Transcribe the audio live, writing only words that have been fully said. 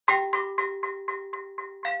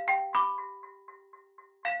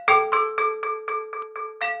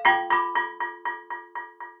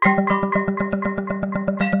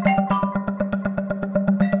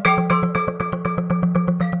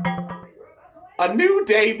A new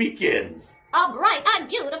day begins. A bright and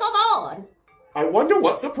beautiful morn. I wonder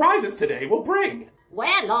what surprises today will bring.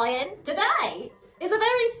 Well, Lion, today is a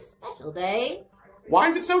very special day. Why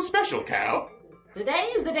is it so special, Kow? Today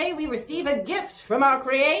is the day we receive a gift from our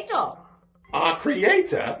Creator. Our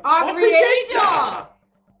Creator? Our Creator!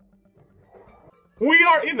 We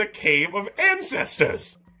are in the Cave of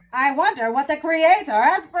Ancestors. I wonder what the Creator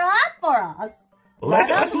has brought for us. Let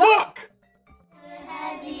us look.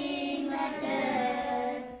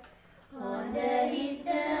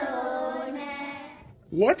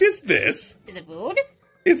 What is this? Is it food?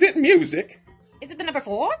 Is it music? Is it the number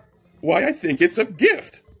 4? Why, I think it's a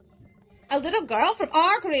gift. A little girl from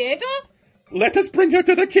our Creator? Let us bring her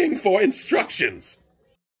to the king for instructions.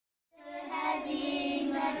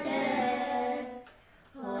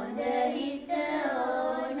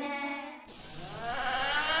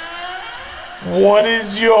 What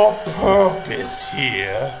is your purpose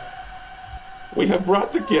here? We have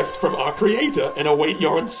brought the gift from our Creator and await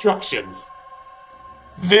your instructions.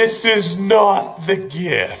 This is not the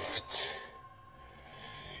gift.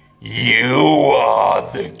 You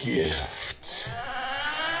are the gift.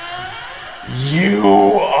 You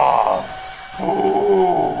are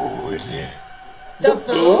food. The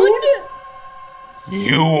food?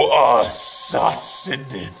 You are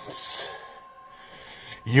sustenance.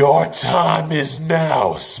 Your time is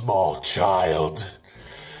now, small child.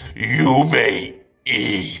 You may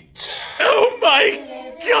eat. Oh my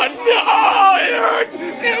God, no! It hurts!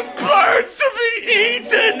 It burns to be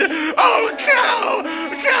eaten! Oh, Kow!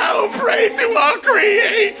 Kow, pray to our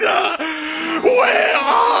Creator! Where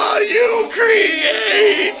are you,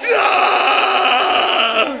 Creator?